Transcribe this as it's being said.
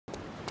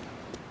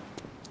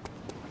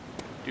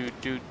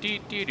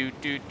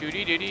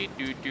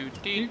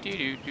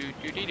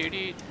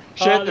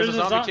Shit, there's a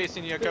zombie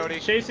chasing you, Cody.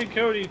 Chasing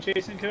Cody,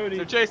 chasing Cody.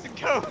 They're chasing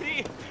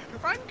Cody!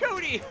 Run,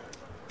 Cody!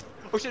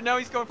 Oh shit, now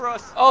he's going for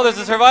us. Oh, there's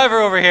a survivor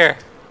over here.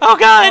 Oh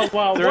god! Oh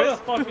wow, There what is? a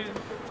fucking...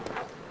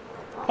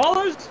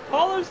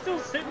 Paulo's still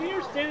sitting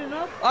here, standing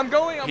up? I'm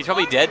going, He's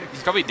probably dead.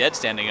 He's probably dead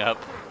standing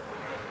up.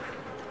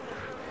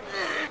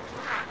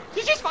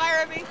 Did you just fire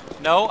at me?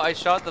 No, I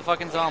shot the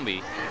fucking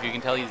zombie. If you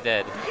can tell, he's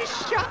dead. You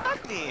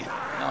shot me!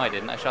 No, I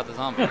didn't. I shot the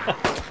zombie.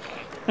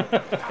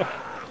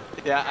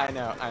 Yeah, I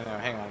know.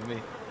 Hang on, me.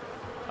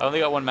 I only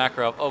got one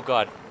macro up. Oh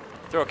god.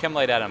 Throw a chem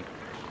light at him.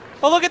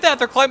 Oh, look at that!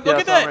 They're climbing. Yeah,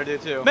 Look at that's that! what I'm gonna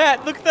do too.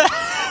 Matt, look at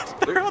that!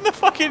 They're on the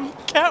fucking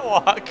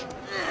catwalk.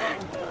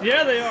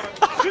 Yeah, they are.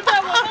 Shoot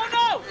that one! Oh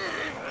no!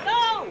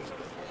 No!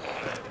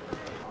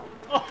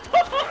 Oh,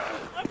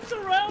 I'm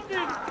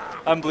surrounded!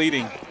 I'm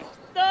bleeding.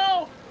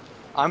 No!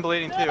 I'm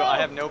bleeding too. No. I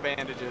have no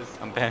bandages.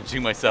 I'm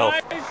bandaging myself.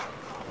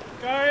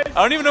 Guys, I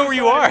don't even know where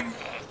you are. I'm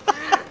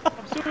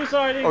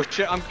suiciding. Oh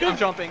shit, I'm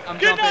jumping. I'm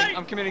Good jumping. night.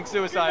 I'm committing Good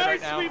suicide night,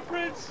 right now. sweet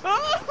prince.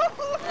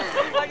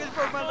 I just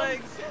broke my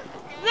legs.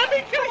 Let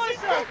me kill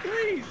myself,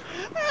 please!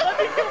 Let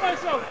me kill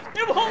myself!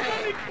 It won't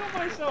let me kill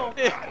myself!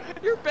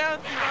 You're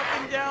bouncing up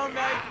and down,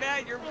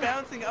 Matt. You're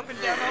bouncing up and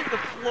down off the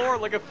floor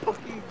like a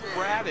fucking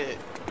rabbit.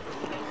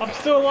 I'm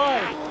still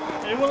alive.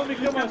 It won't let me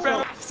kill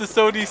myself. This is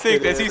so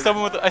desynced. I see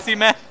someone with. I see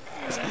Matt.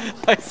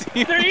 I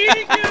see. They're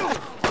eating you!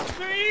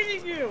 They're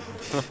eating you!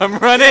 I'm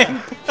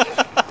running.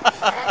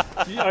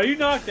 Are you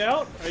knocked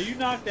out? Are you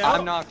knocked out?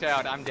 I'm knocked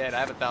out. I'm dead. I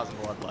have 1,000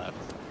 blood left.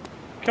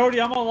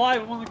 Cody, I'm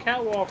alive. I'm on the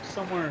catwalk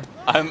somewhere.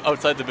 I'm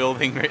outside the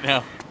building right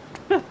now.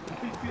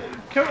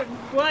 Cody,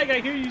 Blag,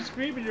 I hear you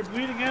screaming. You're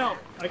bleeding out.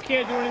 I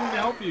can't do anything to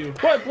help you.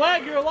 What?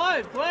 Blag, you're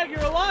alive. Blag, you're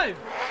alive.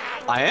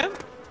 I am?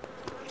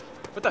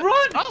 What the?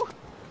 Run! Oh!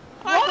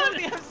 Run! I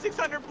only have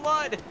 600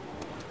 blood.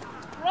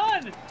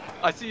 Run!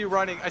 I see you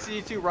running. I see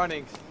you two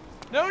running.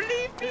 No,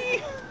 leave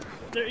me!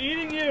 They're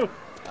eating you.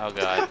 Oh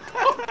god.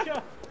 Oh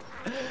god.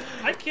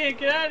 I can't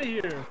get out of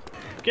here.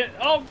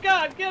 Oh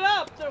god, get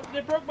up!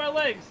 They broke my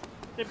legs.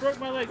 They broke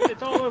my legs.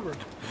 It's all over.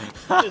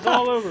 It's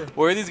all over.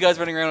 Where are these guys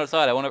running around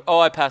outside? I want to. Oh,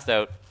 I passed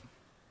out.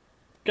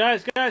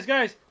 Guys.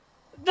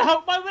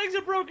 No, my legs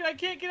are broken. I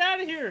can't get out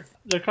of here.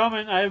 They're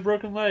coming. I have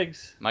broken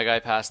legs. My guy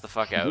passed the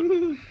fuck out.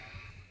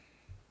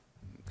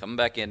 Coming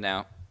back in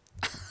now.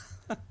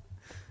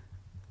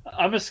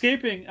 I'm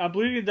escaping. I'm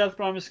bleeding to death,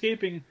 but I'm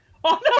escaping. Oh no!